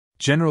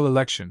General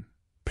election.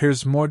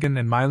 Piers Morgan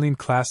and Myleene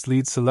Klass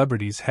lead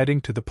celebrities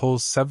heading to the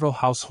polls. Several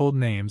household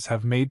names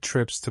have made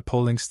trips to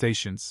polling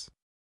stations.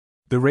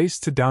 The race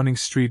to Downing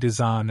Street is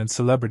on, and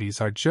celebrities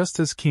are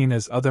just as keen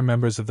as other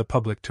members of the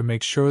public to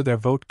make sure their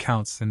vote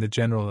counts in the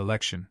general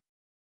election.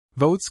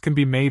 Votes can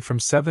be made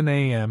from 7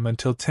 a.m.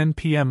 until 10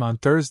 p.m. on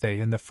Thursday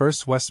in the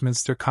first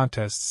Westminster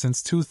contest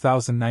since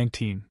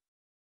 2019.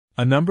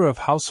 A number of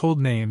household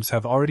names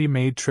have already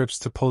made trips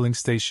to polling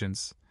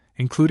stations,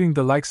 including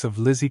the likes of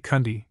LIZZIE,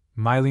 CUNDY,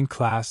 Myleene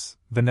Klass,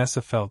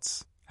 Vanessa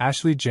Feltz,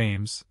 Ashley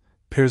James,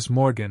 Piers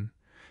Morgan,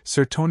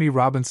 Sir Tony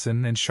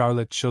Robinson and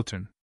Charlotte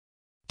Chiltern.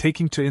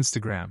 Taking to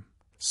Instagram,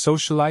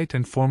 socialite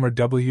and former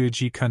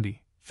WG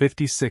CUNDY,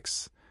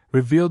 56,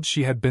 revealed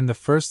she had been the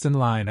first in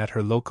line at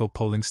her local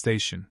polling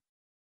station.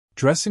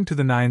 Dressing to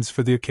the nines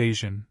for the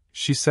occasion,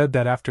 she said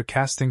that after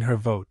casting her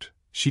vote,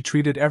 she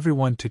treated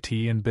everyone to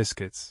tea and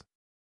biscuits.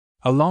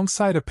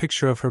 Alongside a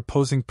picture of her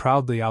posing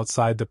proudly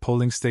outside the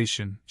polling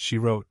station, she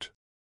wrote,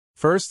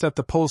 "First at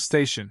the poll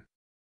station.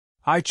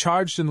 I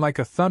charged in like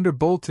a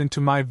thunderbolt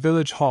into my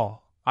village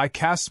hall. I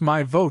cast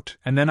my vote,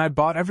 and then I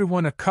bought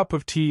everyone a cup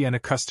of tea and a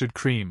custard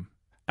cream."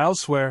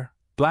 Elsewhere,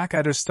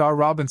 Blackadder star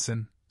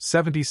Robinson,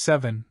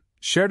 77,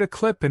 shared a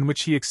clip in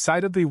which he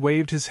excitedly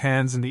waved his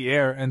hands in the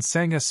air and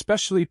sang a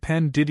specially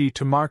penned ditty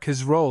to mark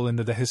his role in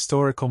the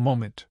historical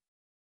moment.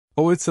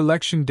 "Oh, it's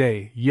election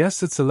day,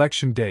 yes it's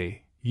election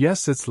day,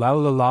 yes it's la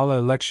la la la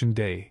election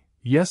day,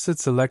 yes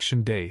it's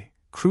election day,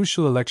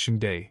 crucial election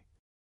day,"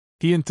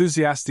 he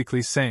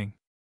enthusiastically sang.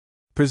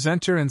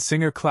 Presenter and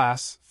singer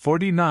Klass,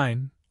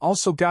 49,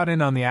 also got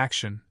in on the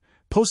action,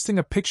 posting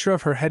a picture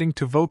of her heading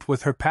to vote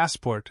with her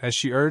passport as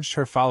she urged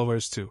her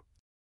followers to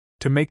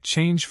make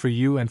change for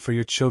you and for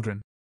your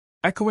children.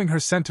 Echoing her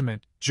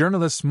sentiment,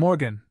 journalist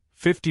Morgan,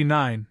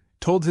 59,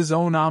 told his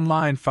own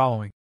online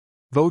following,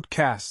 "Vote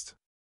cast.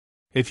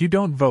 If you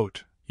don't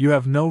vote, you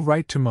have no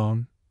right to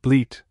moan,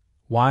 bleat,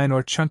 whine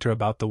or chunter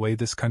about the way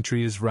this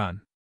country is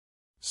run.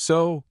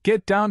 So,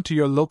 get down to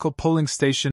your local polling station